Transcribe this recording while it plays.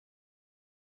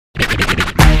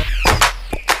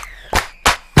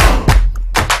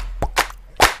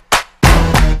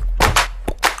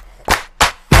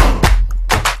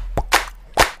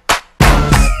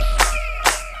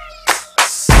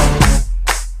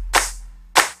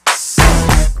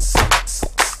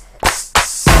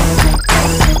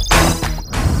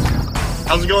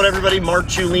How's it going, everybody? Mark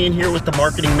Julian here with the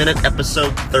Marketing Minute,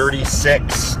 episode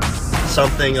 36.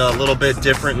 Something a little bit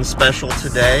different and special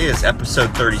today is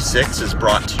episode 36 is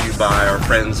brought to you by our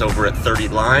friends over at 30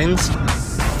 Lines.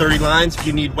 30 Lines, if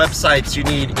you need websites, you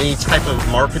need any type of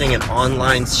marketing and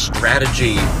online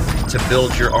strategy to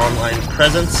build your online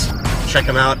presence, check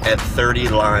them out at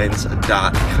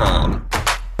 30lines.com.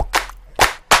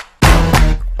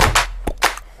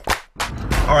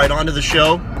 All right, on to the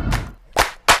show.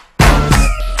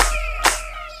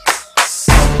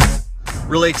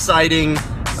 Really exciting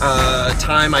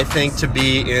time, I think, to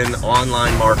be an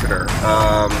online marketer.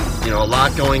 A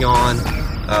lot going on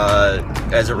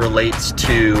as it relates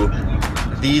to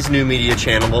these new media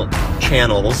channels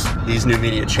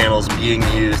being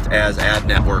used as ad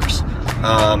networks.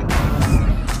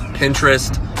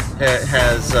 Pinterest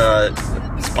has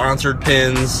sponsored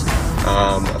pins.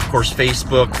 Of course,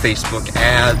 Facebook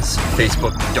ads,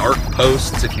 Facebook dark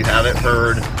posts. If you haven't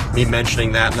heard me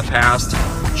mentioning that in the past,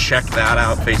 check that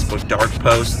out, Facebook dark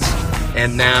posts.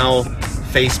 And now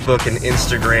Facebook and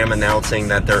Instagram announcing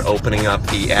that they're opening up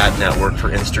the ad network for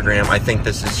Instagram. I think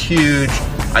this is huge.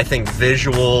 I think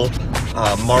visual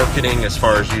marketing, as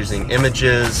far as using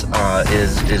images,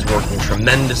 is working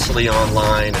tremendously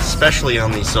online, especially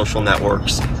on these social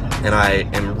networks. And I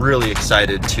am really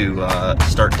excited to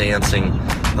start dancing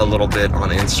a little bit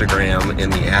on Instagram in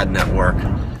the ad network.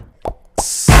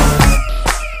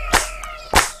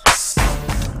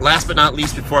 Last but not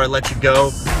least, before I let you go,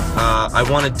 I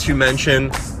wanted to mention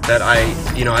that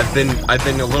I've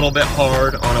been a little bit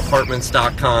hard on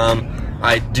Apartments.com.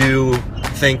 I do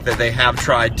think that they have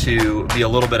tried to be a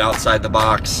little bit outside the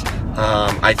box.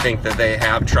 I think that they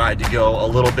have tried to go a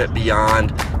little bit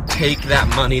beyond, take that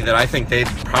money that I think they've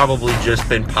probably just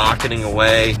been pocketing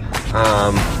away,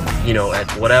 at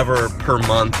whatever per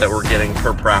month that we're getting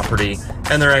per property,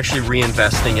 and they're actually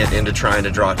reinvesting it into trying to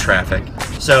draw traffic.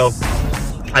 So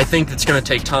I think it's going to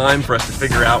take time for us to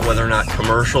figure out whether or not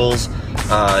commercials,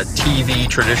 TV,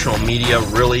 traditional media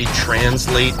really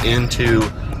translate into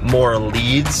more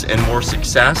leads and more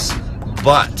success.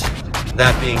 But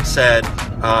that being said,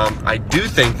 I do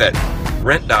think that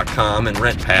Rent.com and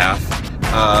RentPath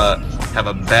have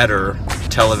a better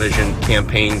television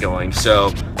campaign going.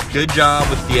 So good job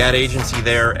with the ad agency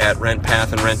there at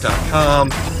RentPath and Rent.com.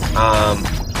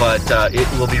 But it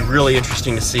will be really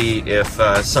interesting to see if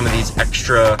some of these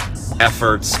extra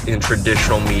efforts in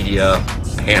traditional media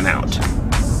pan out.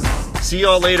 See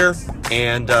y'all later,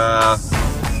 and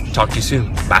talk to you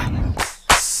soon. Bye.